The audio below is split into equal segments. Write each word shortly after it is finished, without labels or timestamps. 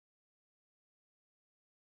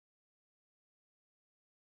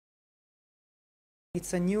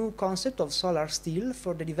It's a new concept of solar steel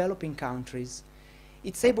for the developing countries.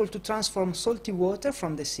 It's able to transform salty water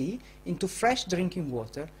from the sea into fresh drinking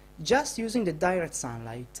water just using the direct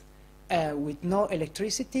sunlight, with no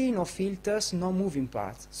electricity, no filters, no moving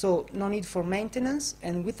parts, so no need for maintenance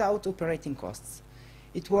and without operating costs.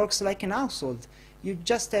 It works like an household. You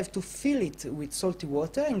just have to fill it with salty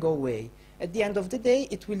water and go away. At the end of the day,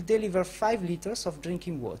 it will deliver 5 liters of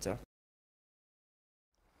drinking water.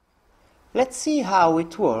 Let's see how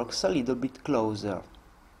it works a little bit closer.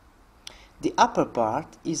 The upper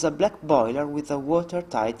part is a black boiler with a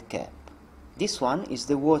watertight cap. This one is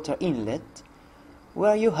the water inlet,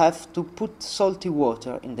 where you have to put salty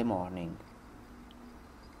water in the morning.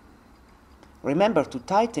 Remember to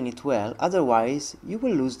tighten it well, otherwise you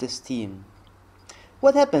will lose the steam.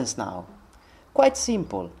 What happens now? Quite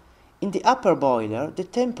simple. In the upper boiler, the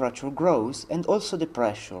temperature grows and also the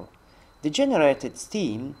pressure. The generated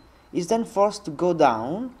steam is then forced to go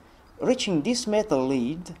down, reaching this metal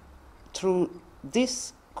lead through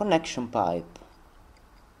this connection pipe.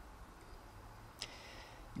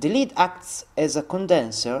 The lead acts as a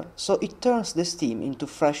condenser, so it turns the steam into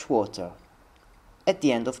fresh water. At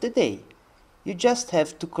the end of the day, you just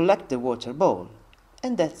have to collect the water bowl,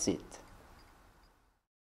 and that's it.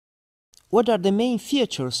 What are the main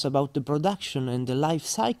features about the production and the life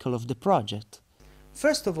cycle of the project?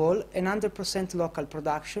 First of all, an 100% local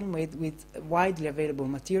production made with widely available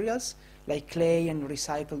materials like clay and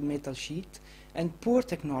recycled metal sheet, and poor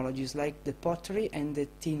technologies like the pottery and the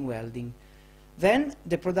tin welding. Then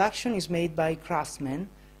the production is made by craftsmen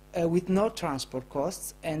with no transport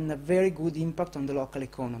costs and a very good impact on the local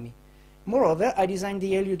economy. Moreover, I designed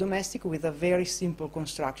the Eliodomestico with a very simple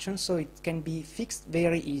construction, so it can be fixed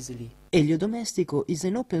very easily. Eliodomestico is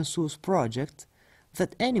an open source project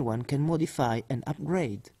that anyone can modify and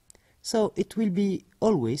upgrade, so it will be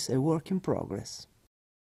always a work in progress.